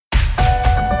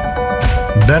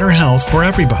better health for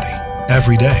everybody,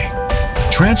 every day.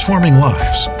 Transforming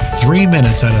lives, 3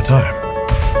 minutes at a time.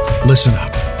 Listen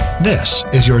up. This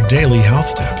is your daily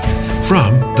health tip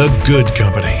from The Good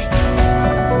Company.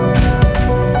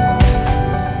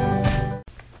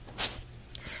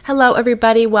 Hello,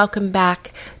 everybody. Welcome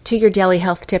back to your daily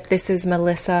health tip. This is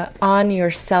Melissa on your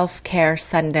Self-Care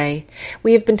Sunday.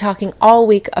 We have been talking all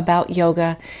week about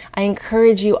yoga. I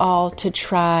encourage you all to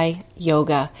try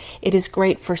yoga. It is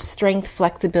great for strength,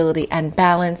 flexibility, and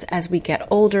balance. As we get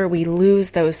older, we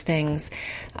lose those things,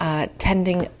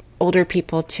 tending older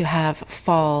people to have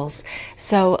falls.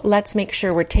 So let's make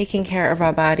sure we're taking care of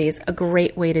our bodies. A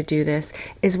great way to do this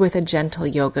is with a gentle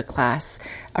yoga class,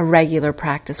 a regular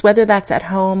practice, whether that's at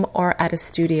home or at a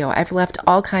studio. I've left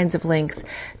all kinds of links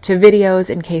to videos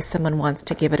in case someone wants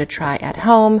to give it a try at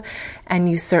home, and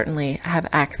you certainly have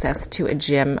access to a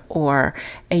gym or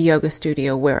a yoga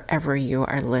studio wherever you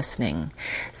are listening.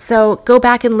 So go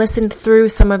back and listen through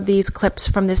some of these clips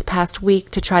from this past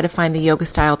week to try to find the yoga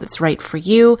style that's right for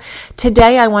you.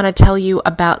 Today I want to tell you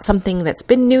about something that's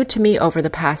been new to me over the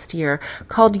past year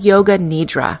called Yoga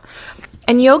Nidra.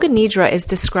 And Yoga Nidra is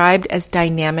described as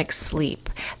dynamic sleep.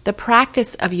 The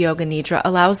practice of Yoga Nidra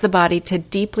allows the body to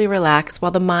deeply relax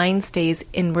while the mind stays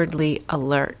inwardly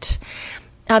alert.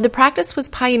 The practice was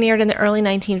pioneered in the early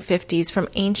 1950s from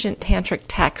ancient tantric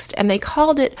text, and they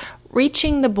called it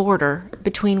reaching the border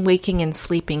between waking and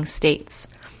sleeping states.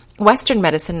 Western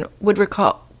medicine would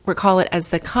recall it as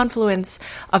the confluence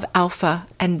of alpha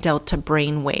and delta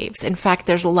brain waves. In fact,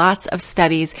 there's lots of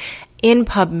studies in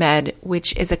PubMed,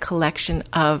 which is a collection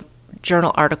of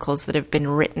journal articles that have been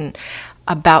written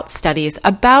about studies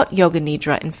about Yoga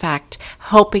Nidra, in fact,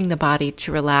 helping the body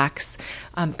to relax,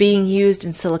 being used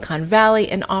in Silicon Valley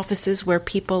in offices where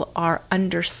people are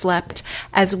underslept,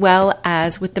 as well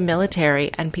as with the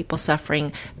military and people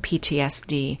suffering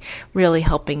PTSD, really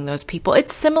helping those people.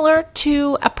 It's similar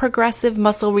to a progressive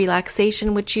muscle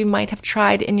relaxation, which you might have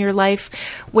tried in your life,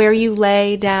 where you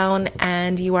lay down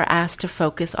and you are asked to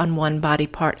focus on one body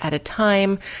part at a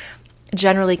time,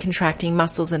 generally contracting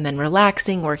muscles and then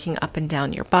relaxing, working up and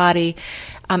down your body.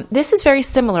 This is very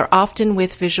similar, often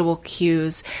with visual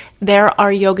cues. There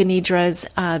are Yoga Nidras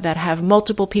that have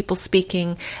multiple people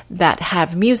speaking, that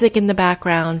have music in the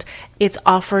background. It's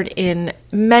offered in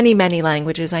many, many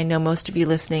languages. I know most of you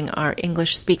listening are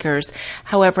English speakers.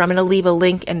 However, I'm going to leave a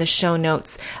link in the show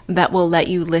notes that will let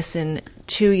you listen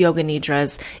to Yoga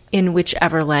Nidras in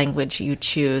whichever language you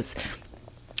choose.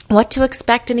 What to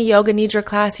expect in a Yoga Nidra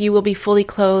class: you will be fully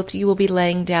clothed, you will be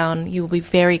laying down, you will be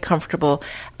very comfortable,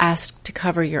 asked to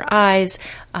cover your eyes,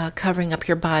 covering up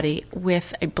your body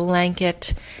with a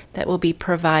blanket that will be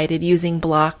provided, using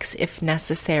blocks if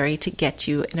necessary to get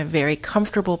you in a very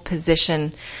comfortable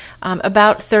position.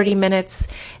 About 30 minutes.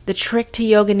 The trick to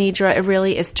Yoga Nidra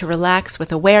really is to relax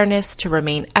with awareness, to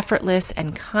remain effortless,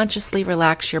 and consciously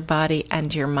relax your body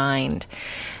and your mind.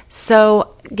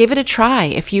 So give it a try.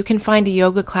 If you can find a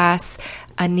yoga class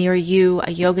near you,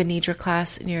 a Yoga Nidra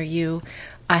class near you,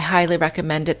 I highly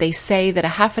recommend it. They say that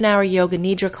a half an hour Yoga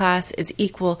Nidra class is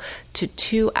equal to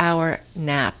 2-hour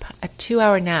nap. A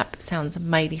 2-hour nap sounds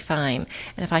mighty fine.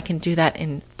 And if I can do that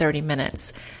in 30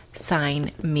 minutes,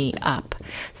 sign me up.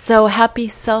 So happy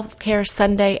Self-Care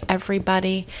Sunday,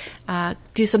 everybody.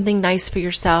 Do something nice for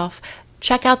yourself.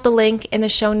 Check out the link in the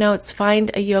show notes. Find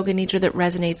a Yoga Nidra that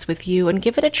resonates with you and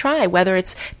give it a try, whether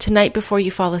it's tonight before you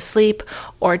fall asleep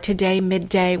or today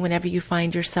midday whenever you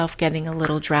find yourself getting a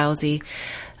little drowsy.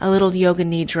 A little Yoga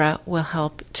Nidra will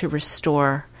help to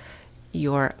restore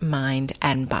your mind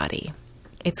and body.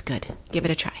 It's good. Give it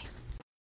a try.